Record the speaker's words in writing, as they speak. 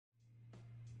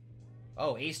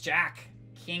Oh, ace jack.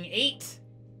 King 8.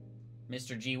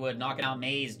 Mr. G Wood knocking out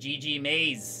Maze. GG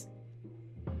Maze.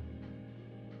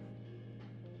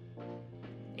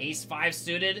 Ace 5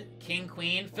 suited. King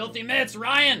Queen. Filthy Mitts.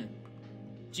 Ryan.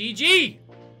 GG.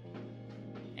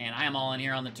 And I am all in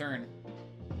here on the turn.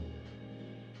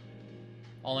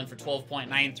 All in for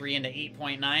 12.93 into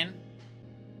 8.9.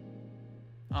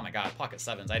 Oh my god, pocket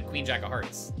 7s. I had Queen Jack of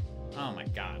Hearts. Oh my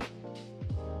god.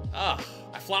 Ugh,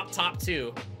 I flopped top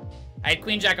 2. I had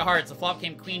Queen Jack of Hearts. The flop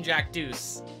came Queen Jack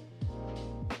Deuce.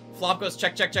 Flop goes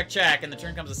check, check, check, check, and the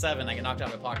turn comes a 7. I get knocked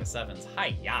out by pocket 7s.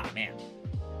 Hi-ya, man.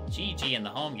 GG in the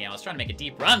home game. I was trying to make a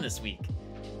deep run this week.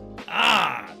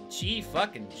 Ah, G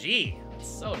fucking G. It's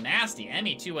so nasty.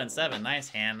 ME217. Nice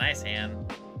hand, nice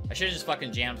hand. I should have just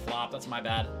fucking jammed flop. That's my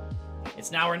bad.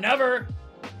 It's now or never.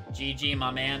 GG,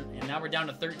 my man. And now we're down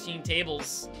to 13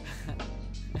 tables.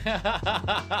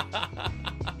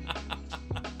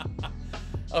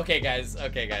 Okay, guys.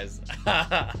 Okay, guys.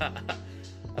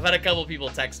 I've had a couple people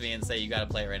text me and say, you gotta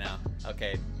play it right now.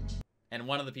 Okay. And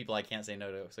one of the people I can't say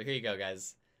no to. So here you go,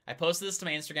 guys. I posted this to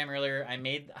my Instagram earlier. I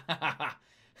made... I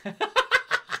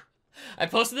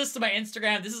posted this to my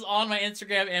Instagram. This is on my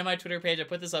Instagram and my Twitter page. I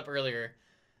put this up earlier.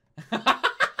 Shine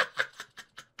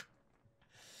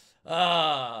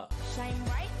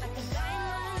bright like a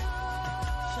diamond.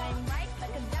 Shine bright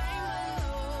like a diamond.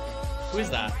 Who is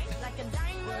that?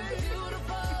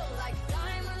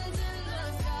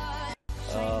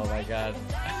 Oh my god.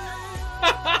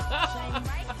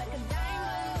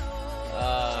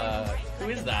 Who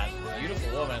is that?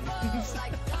 Beautiful woman.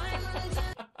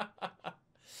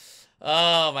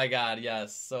 Oh my god,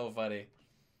 yes, so funny.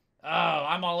 Oh,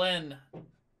 I'm all in.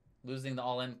 Losing the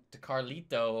all in to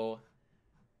Carlito.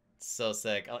 So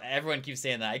sick. Oh, everyone keeps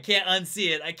saying that. I can't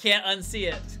unsee it. I can't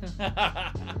unsee it.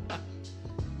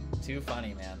 Too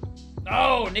funny, man.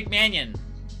 Oh, Nick Mannion.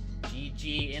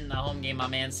 GG in the home game, my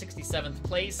man. 67th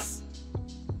place.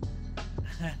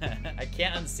 I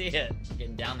can't unsee it. I'm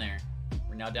getting down there.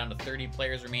 We're now down to 30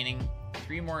 players remaining.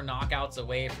 3 more knockouts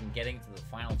away from getting to the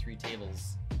final 3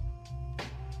 tables.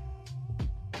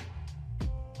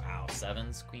 Wow,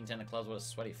 7s. Queen 10 of clubs. What a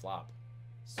sweaty flop.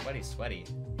 Sweaty, sweaty.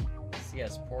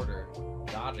 CS Porter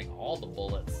dodging all the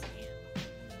bullets.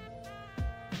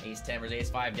 Ace 10 versus Ace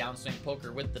 5. Downswing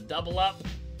poker with the double up.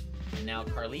 And now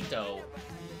Carlito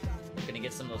gonna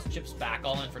get some of those chips back.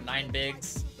 All in for 9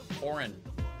 bigs. Foreign.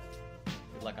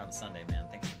 Good luck on Sunday, man.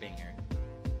 Thanks for being here.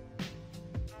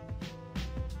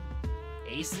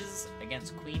 Aces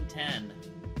against Queen 10.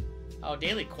 Oh,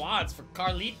 daily quads for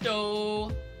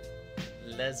Carlito.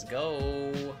 Let's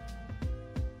go.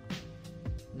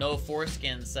 No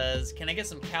Foreskin says, can I get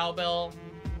some cowbell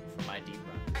for my deep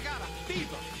run? I got a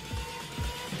fever,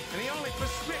 and the only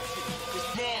prescription is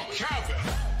more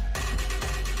cowbell.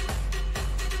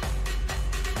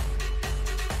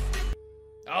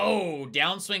 Oh,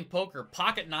 downswing poker.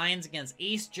 Pocket 9s against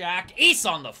Ace Jack. Ace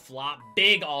on the flop.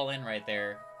 Big all in right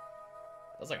there.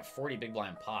 That was like a 40 big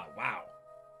blind pot. Wow.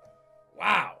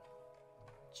 Wow.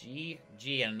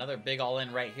 GG, and another big all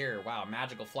in right here. Wow,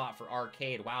 magical flop for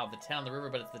Arcade. Wow, the 10 on the river,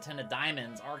 but it's the 10 of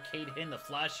diamonds. Arcade hitting the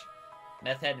flush.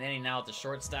 Meth Head and Any now at the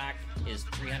short stack is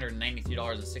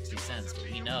 $393.60. But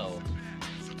we know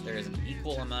there is an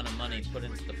equal amount of money put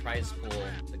into the prize pool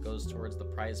that goes towards the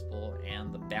prize pool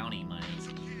and the bounty money.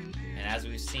 And as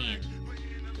we've seen,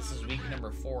 this is week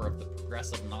number 4 of the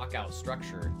progressive knockout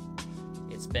structure.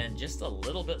 It's been just a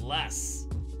little bit less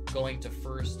going to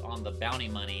first on the bounty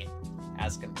money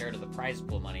as compared to the prize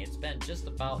pool money. It's been just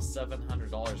about $700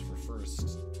 for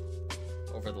first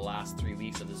over the last 3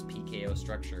 weeks of this PKO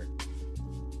structure.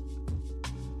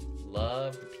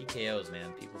 Love the PKOs,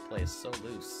 man. People play so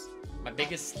loose. My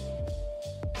biggest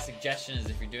suggestion is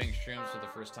if you're doing shrooms for the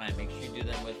first time, make sure you do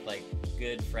them with like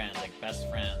good friends, like best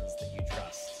friends that you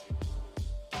trust.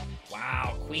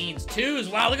 Wow, queens,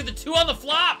 2s. Wow, look at the 2 on the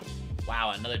flop.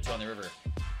 Wow, another 2 on the river.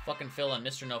 Fucking Phil and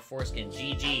Mr. No Foreskin.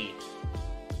 GG.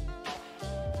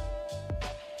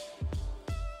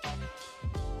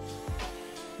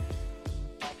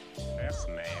 That's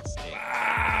nasty.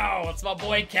 Wow, that's my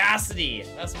boy Cassidy.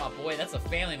 That's my boy. That's a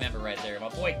family member right there. My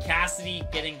boy Cassidy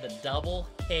getting the double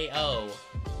KO.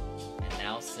 And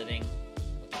now sitting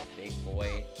with the big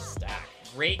boy stack.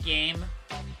 Great game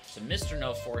to Mr.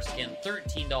 No Foreskin.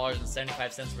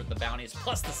 $13.75 worth of bounties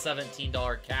plus the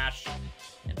 $17 cash.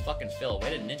 And fucking Phil,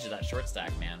 way to ninja that short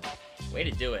stack, man. Way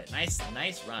to do it. Nice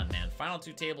run, man. Final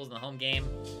 2 tables in the home game.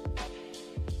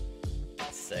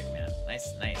 Sick, man.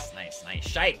 Nice.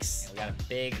 Shikes. We got a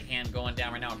big hand going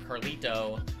down right now.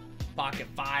 Carlito. Pocket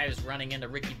 5s running into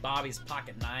Ricky Bobby's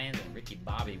pocket 9s. And Ricky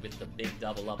Bobby with the big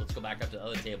double up. Let's go back up to the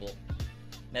other table.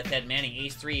 Meth Head Manny,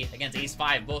 ace 3 against ace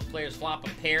 5. Both players flop a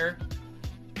pair.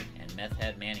 And Meth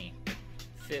Head Manny,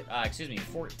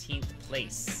 14th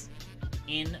place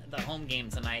in the home game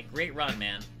tonight. Great run,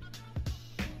 man.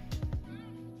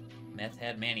 Meth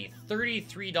Head Manny,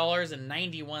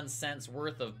 $33.91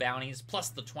 worth of bounties, plus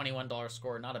the $21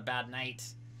 score. Not a bad night.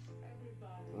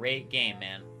 Great game,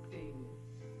 man.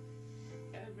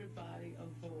 Everybody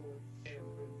aboard,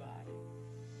 everybody.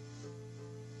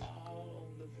 All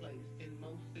over the place, in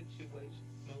most situations,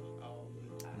 most all the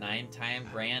time. 9-time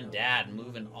Granddad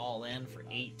moving all in for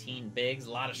 18 bigs.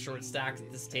 A lot of short stacks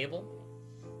at this table.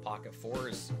 Pocket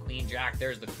 4s, Queen Jack.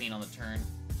 There's the Queen on the turn.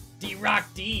 D-Rock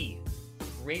D.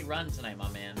 Great run tonight, my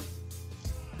man.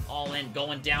 All in,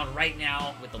 going down right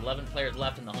now with 11 players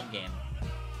left in the home game.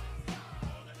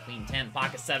 Queen 10,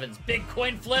 Pocket 7s, big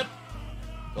coin flip.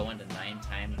 Going to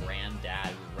 9-time Granddad,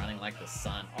 who's running like the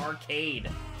sun.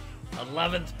 Arcade,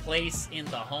 11th place in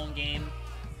the home game.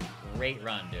 Great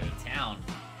run, dude. Town,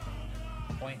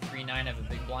 0.39 of a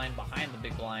big blind behind the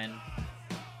big blind.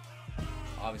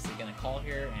 Obviously gonna call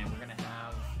here, and we're gonna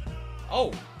have...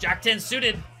 Oh, Jack 10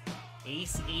 suited.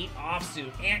 Ace 8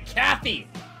 offsuit. Aunt Kathy.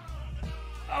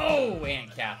 Oh,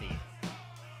 Aunt Kathy.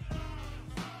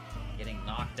 Getting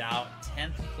knocked out.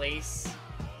 10th place.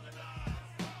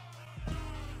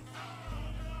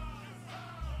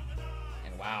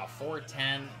 And wow,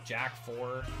 4-10, Jack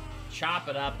 4. Chop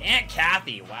it up. Aunt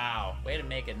Kathy. Wow. Way to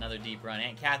make another deep run.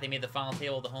 Aunt Kathy made the final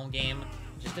table of the home game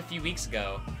just a few weeks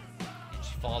ago.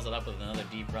 She follows it up with another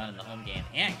deep run in the home game.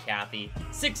 Aunt Kathy,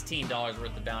 $16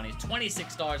 worth of bounties,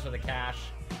 $26 for the cash.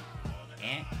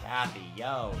 Aunt Kathy,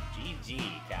 yo, GG,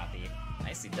 Kathy.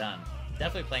 Nicely done.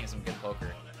 Definitely playing some good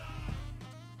poker.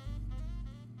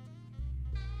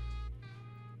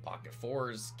 Pocket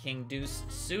 4s, King Deuce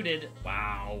suited.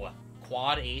 Wow.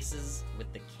 Quad aces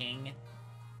with the King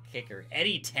kicker.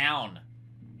 Eddie Town,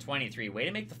 23. Way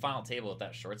to make the final table with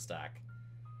that short stack.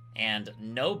 And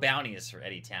no bounties for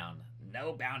Eddie Town.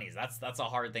 No bounties. That's a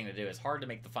hard thing to do. It's hard to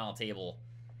make the final table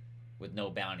with no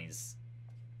bounties.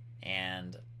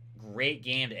 And great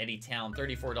game to Eddie Town.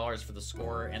 $34 for the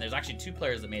score. And there's actually 2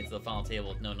 players that made it to the final table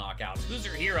with no knockouts. Who's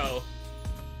Your Hero?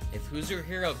 If Who's Your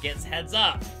Hero gets heads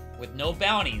up with no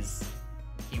bounties,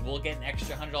 he will get an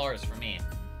extra $100 from me.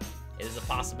 It is a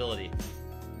possibility.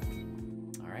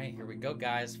 All right, here we go,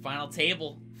 guys. Final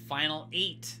table. Final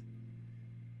 8.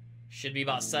 Should be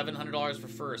about $700 for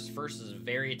first. First is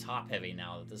very top heavy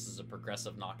now that this is a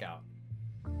progressive knockout.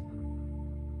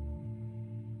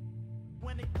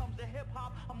 When it comes to hip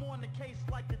hop, I'm on the case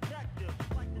like detective,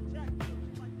 like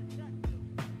detective, like detective.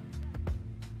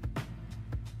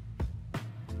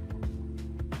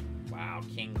 Wow,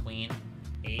 King Queen,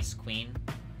 Ace Queen.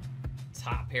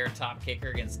 Top pair top kicker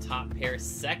against top pair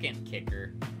second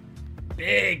kicker.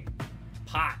 Big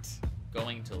pot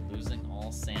going to losing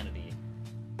all sanity.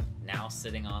 Now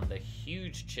sitting on the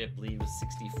huge chip lead with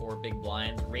 64 big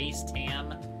blinds. Race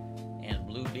Tam and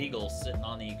Blue Beagle sitting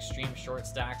on the extreme short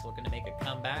stacks looking to make a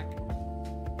comeback.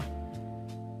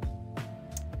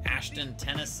 Ashton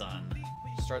Tennyson.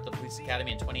 Start the Police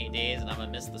Academy in 28 days and I'm going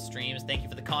to miss the streams. Thank you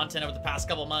for the content over the past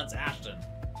couple months, Ashton.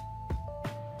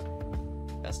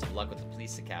 Best of luck with the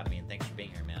Police Academy and thanks for being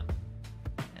here, man.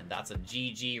 And that's a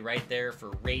GG right there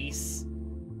for Race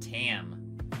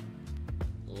Tam.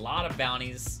 A lot of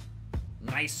bounties.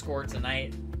 Nice score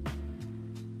tonight.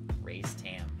 Race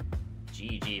Tam.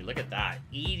 GG. Look at that.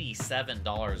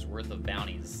 $87 worth of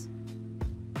bounties.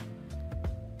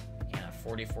 And a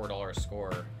 $44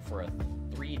 score for a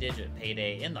 3-digit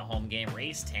payday in the home game.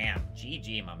 Race Tam.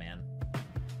 GG, my man.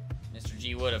 Mr.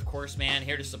 G Wood, of course, man.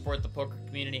 Here to support the poker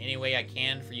community any way I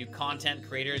can. For you content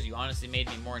creators, you honestly made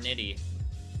me more nitty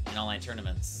in online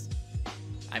tournaments.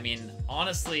 I mean,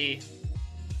 honestly...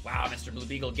 Wow, Mr. Blue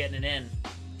Beagle getting it in.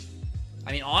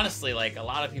 I mean, honestly, like, a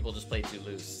lot of people just play too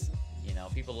loose. You know,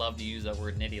 people love to use that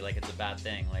word nitty like it's a bad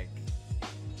thing. Like,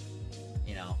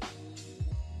 you know,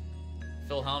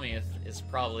 Phil Hellmuth is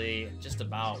probably just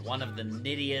about one of the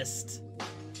nittiest,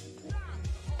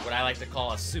 what I like to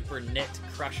call a super nit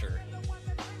crusher.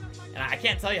 And I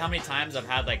can't tell you how many times I've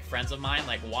had, like, friends of mine,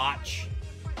 like, watch,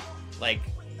 like,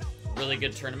 really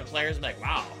good tournament players and be like,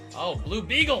 wow, oh, Blue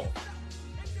Beagle.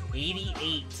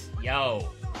 88. Yo,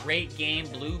 great game.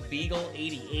 Blue Beagle,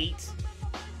 88.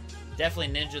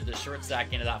 Definitely ninja'd the short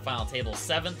stack into that final table.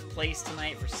 7th place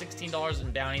tonight for $16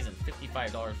 in bounties and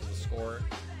 $55 for the score.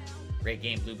 Great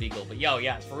game, Blue Beagle. But yo,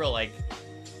 yeah, for real, like,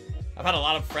 I've had a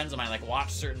lot of friends of mine, like,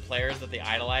 watch certain players that they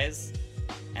idolize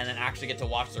and then actually get to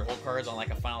watch their whole cards on,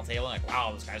 like, a final table and, like,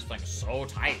 wow, this guy's playing so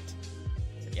tight.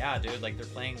 It's like, yeah, dude, like, they're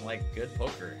playing, like, good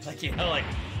poker. Like, you know, like,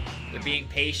 they're being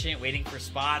patient, waiting for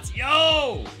spots.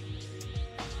 Yo!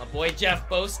 Boy Jeff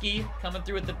Boski coming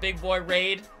through with the big boy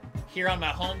raid here on my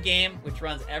home game, which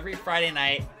runs every Friday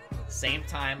night. Same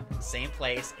time, same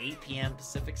place, 8 p.m.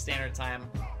 Pacific Standard Time.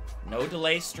 No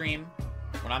delay stream.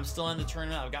 When I'm still in the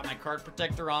tournament, I've got my card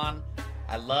protector on.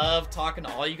 I love talking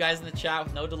to all you guys in the chat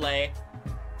with no delay.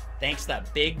 Thanks to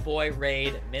that big boy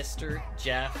raid, Mr.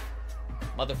 Jeff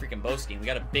motherfreaking Boski. We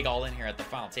got a big all in here at the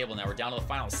final table now. We're down to the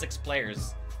final 6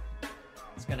 players.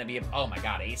 It's gonna be, oh my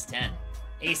god, ace 10.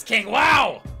 Ace king,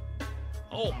 wow!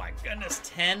 Oh my goodness,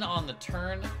 10 on the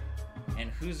turn. And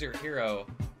who's your hero?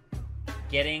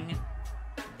 Getting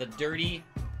the dirty,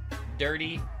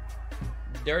 dirty,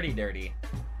 dirty, dirty,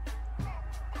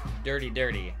 dirty,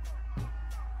 dirty,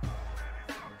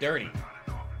 dirty,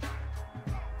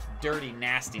 dirty,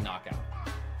 nasty knockout.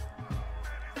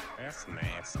 That's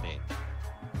nasty.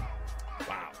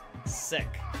 Wow. Sick.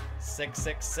 Sick,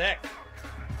 sick, sick.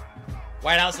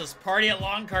 White House says, party at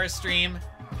Loncar stream.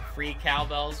 Free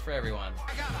cowbells for everyone.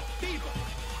 I got a fever.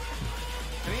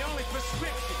 And the only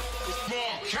prescription is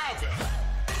more cowbell.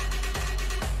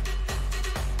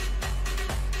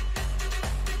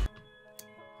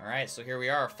 All right, so here we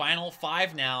are. Final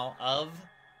 5 now of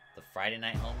the Friday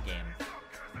night home game.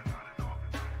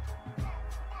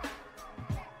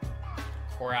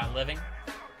 Korat Living.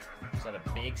 Just had a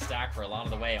big stack for a lot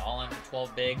of the way. All in for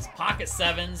 12 bigs. Pocket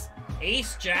 7s.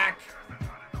 Ace Jack.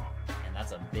 And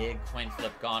that's a big coin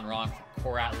flip gone wrong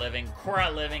for Korat Living.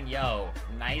 Korat Living, yo,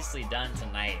 nicely done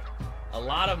tonight. A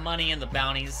lot of money in the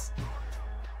bounties.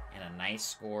 And a nice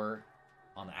score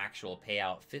on the actual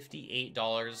payout.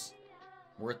 $58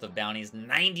 worth of bounties.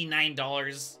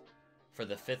 $99 for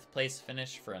the 5th place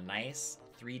finish for a nice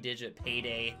 3-digit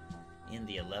payday in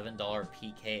the $11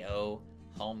 PKO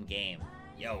home game.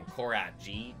 Yo, Korat,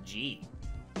 GG.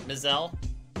 Mizell,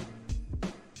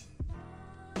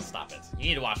 stop it. You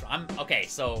need to watch. Okay,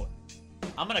 so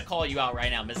I'm gonna call you out right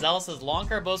now. Mizell says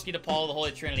Loncar, Boski, DePaul, the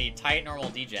Holy Trinity, tight normal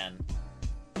degen.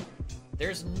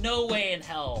 There's no way in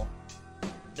hell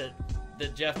that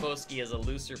Jeff Boski is a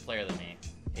looser player than me.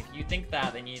 If you think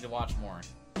that, then you need to watch more.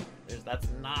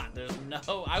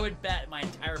 I would bet my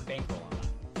entire bankroll on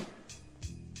that.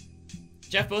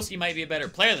 Jeff Boski might be a better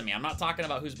player than me. I'm not talking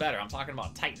about who's better. I'm talking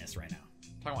about tightness right now.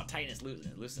 I'm talking about tightness,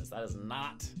 looseness. That is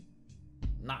not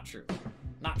true.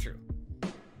 Not true.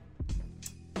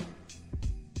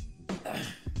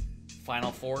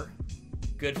 Final 4.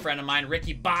 Good friend of mine,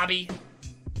 Ricky Bobby,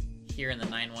 here in the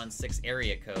 916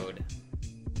 area code.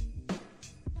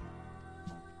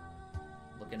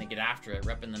 Looking to get after it,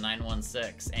 repping the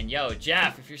 916. And yo,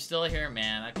 Jeff, if you're still here,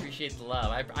 man, I appreciate the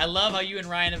love. I love how you and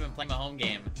Ryan have been playing the home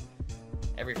game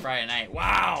every Friday night.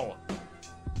 Wow!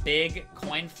 Big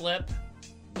coin flip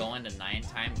going to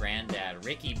 9-time granddad.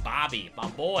 Ricky Bobby, my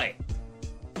boy.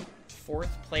 4th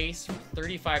place for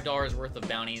 $35 worth of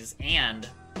bounties and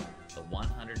the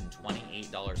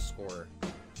 $128 score.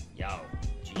 Yo,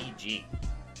 GG.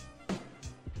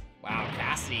 Wow,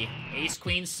 Cassidy, ace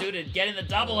queen suited, getting the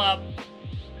double up.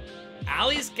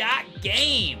 Ali's got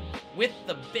game with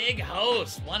the big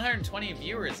host. 120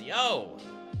 viewers, yo.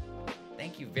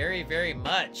 Thank you very, very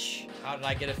much. How did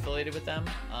I get affiliated with them?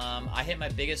 I hit my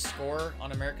biggest score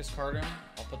on America's Cardroom.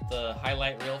 I'll put the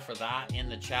highlight reel for that in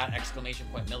the chat. !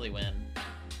 Millie win.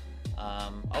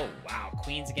 Oh, wow.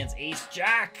 Queens against Ace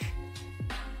Jack.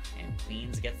 And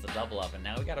Queens gets the double up. And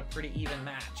now we got a pretty even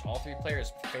match. All 3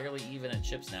 players fairly even at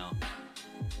chips now.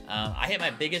 I hit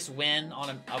my biggest win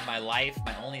of my life.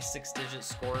 My only 6-digit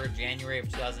score, January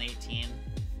of 2018.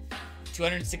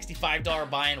 $265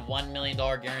 buy-in, $1 million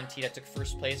guaranteed. I took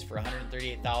 1st place for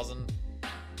 $138,000.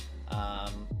 I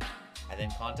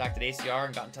then contacted ACR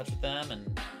and got in touch with them,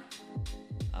 and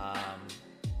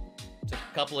took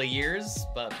a couple of years,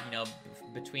 but you know,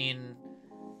 between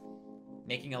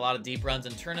making a lot of deep runs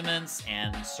in tournaments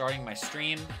and starting my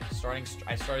stream,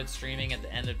 I started streaming at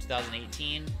the end of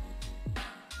 2018,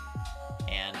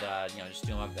 and you know, just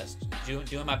doing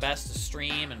my best to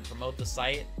stream and promote the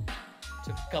site.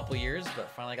 Took a couple years,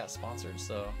 but finally got sponsored,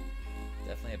 so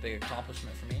definitely a big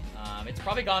accomplishment for me. It's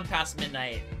probably gone past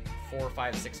midnight 4,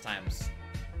 5, 6 times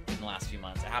in the last few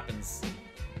months. It happens,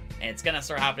 and it's gonna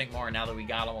start happening more now that we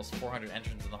got almost 400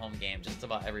 entrants in the home game just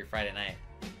about every Friday night.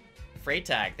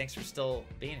 Freytag, thanks for still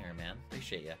being here, man.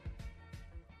 Appreciate you.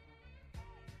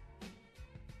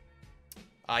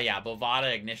 Yeah,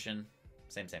 Bovada, Ignition,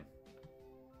 same.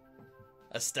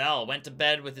 Estelle went to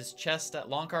bed with his chest out.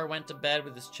 Loncar went to bed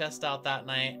with his chest out that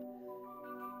night.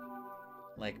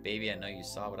 Like, baby, I know you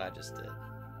saw what I just did.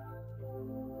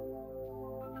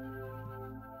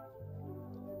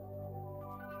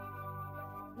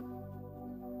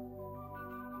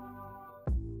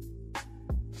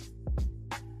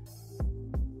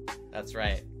 That's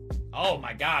right. Oh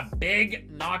my god, big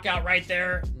knockout right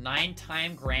there.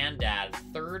 9-time granddad.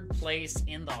 3rd place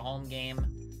in the home game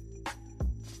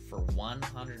for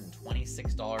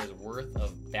 $126 worth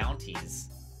of bounties.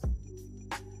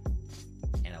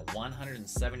 And a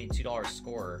 $172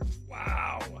 score.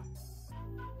 Wow.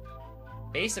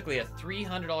 Basically a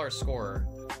 $300 score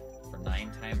for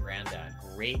 9-time granddad.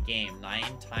 Great game.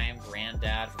 9-time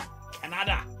granddad from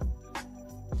Canada.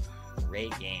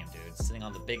 Great game, dude. Sitting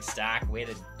on the big stack. Way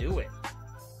to do it.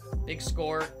 Big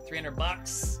score. 300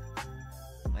 bucks.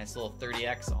 Nice little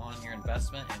 30x on your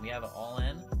investment. And we have it all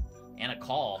in. And a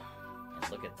call.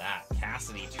 And look at that.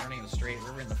 Cassidy turning the straight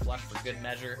river in the flush for good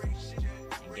measure. And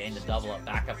getting the double up.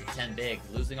 Back up to 10 big.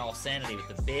 Losing all sanity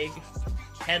with the big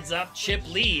heads up chip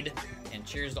lead. And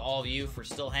cheers to all of you for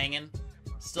still hanging.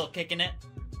 Still kicking it.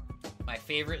 My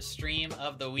favorite stream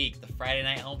of the week. The Friday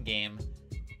night home game.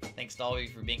 Thanks to all of you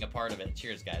for being a part of it.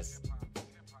 Cheers, guys.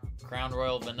 Crown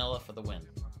Royal Vanilla for the win.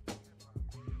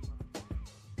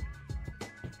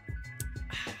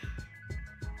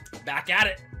 Back at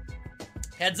it.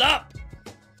 Heads up.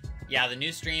 Yeah, the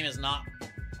new stream is not.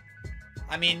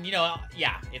 I mean, you know,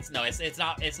 yeah, it's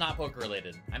not poker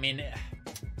related. I mean,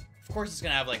 of course it's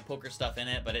gonna have like poker stuff in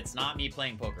it, but it's not me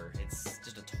playing poker. It's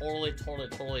just a totally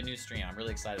new stream. I'm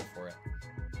really excited for it.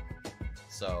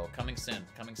 So coming soon,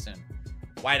 coming soon.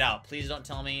 Whiteout, please don't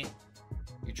tell me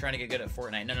you're trying to get good at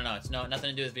Fortnite. No, it's nothing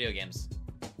to do with video games.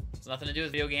 It's nothing to do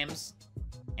with video games,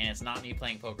 and it's not me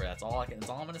playing poker. That's all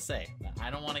I'm gonna say.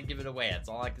 I don't want to give it away. That's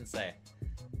all I can say.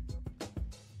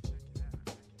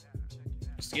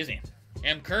 Excuse me.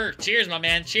 M. Kerr, cheers, my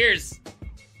man. Cheers.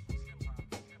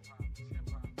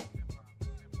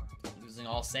 Losing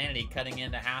all sanity, cutting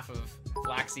into half of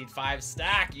Flaxseed 5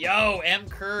 stack. Yo, M.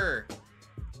 Kerr.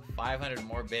 500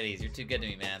 more biddies. You're too good to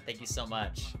me, man. Thank you so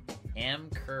much. M.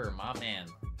 Kerr, my man.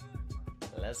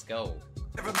 Let's go.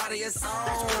 Everybody is on.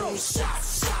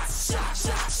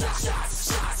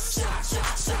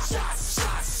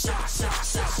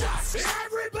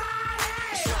 Everybody!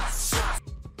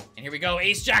 And here we go.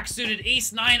 Ace Jack suited,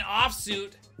 Ace 9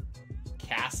 offsuit.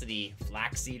 Cassidy,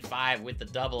 Flaxseed 5 with the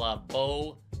double up.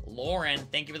 Bo Lauren,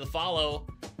 thank you for the follow.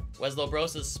 Weslow Bro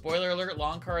says, spoiler alert,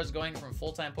 Loncar is going from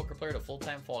full-time poker player to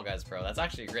full-time Fall Guys pro. That's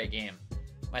actually a great game.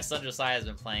 My son Josiah has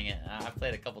been playing it. I've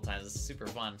played it a couple times. It's super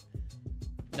fun.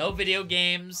 No video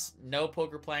games, no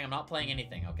poker playing. I'm not playing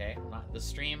anything, okay? I'm not, on the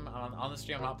stream, I'm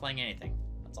not playing anything.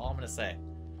 That's all I'm going to say.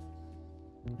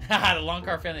 The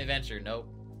Loncar family adventure. Nope.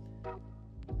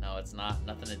 No, it's not.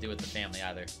 Nothing to do with the family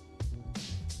either.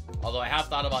 Although I have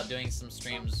thought about doing some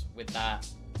streams with that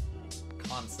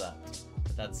concept.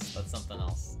 But that's something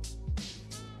else.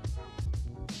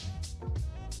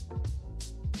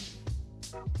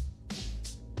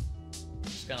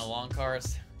 Just gonna long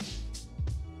cars.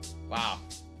 Wow.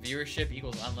 Viewership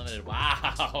equals unlimited.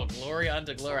 Wow. Glory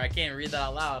unto glory. I can't read that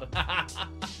out loud.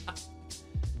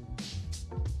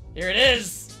 Here it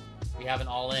is. We have an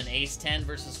all-in Ace 10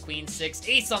 versus Queen 6.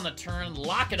 Ace on the turn.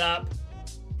 Lock it up.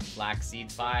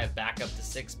 Flaxseed 5. Back up to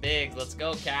 6 bigs. Let's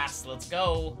go, Cass. Let's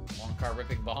go. One car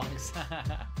ripping bongs.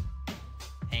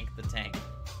 Hank the Tank.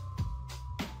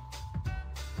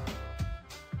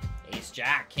 Ace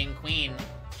Jack. King Queen.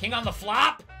 King on the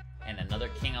flop. And another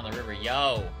king on the river.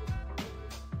 Yo.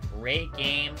 Great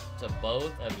game to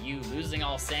both of you. Losing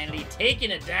all sanity. Taking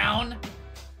it down.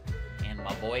 And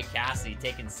my boy Cassidy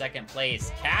taking second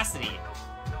place. Cassidy,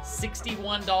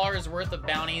 $61 worth of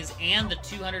bounties and the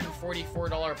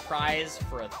 $244 prize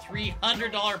for a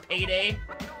 $300 payday.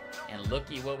 And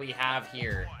looky what we have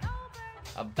here.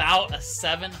 About a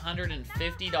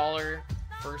 $750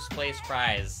 first place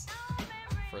prize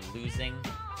for losing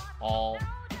all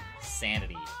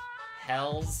sanity.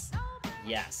 Hells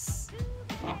yes.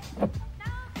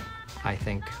 I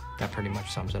think that pretty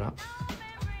much sums it up.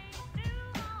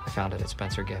 I found it at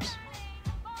Spencer Gifts.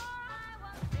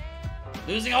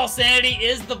 Losing all sanity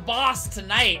is the boss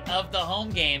tonight of the home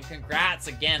game. Congrats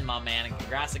again, my man, and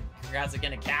congrats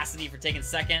again to Cassidy for taking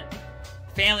second.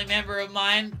 Family member of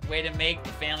mine, way to make the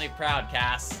family proud,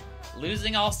 Cass.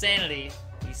 Losing all sanity.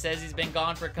 He says he's been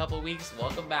gone for a couple weeks.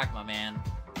 Welcome back, my man.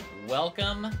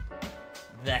 Welcome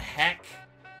the heck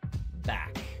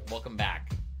back. Welcome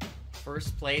back.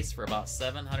 First place for about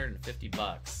 750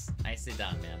 bucks. Nicely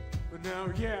done, man. But now,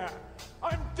 yeah,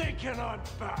 I'm thinking I'm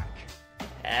back.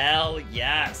 Hell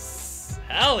yes.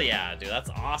 Hell yeah, dude.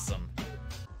 That's awesome.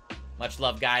 Much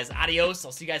love, guys. Adios.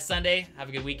 I'll see you guys Sunday. Have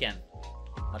a good weekend.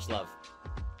 Much love.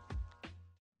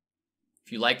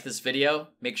 If you liked this video,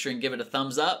 make sure and give it a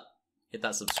thumbs up. Hit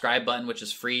that subscribe button, which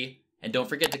is free. And don't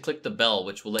forget to click the bell,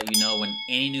 which will let you know when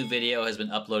any new video has been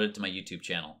uploaded to my YouTube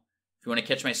channel. If you want to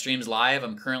catch my streams live,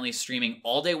 I'm currently streaming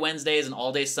all day Wednesdays and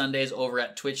all day Sundays over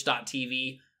at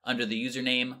twitch.tv under the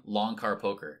username Loncar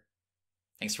Poker.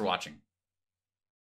 Thanks for watching.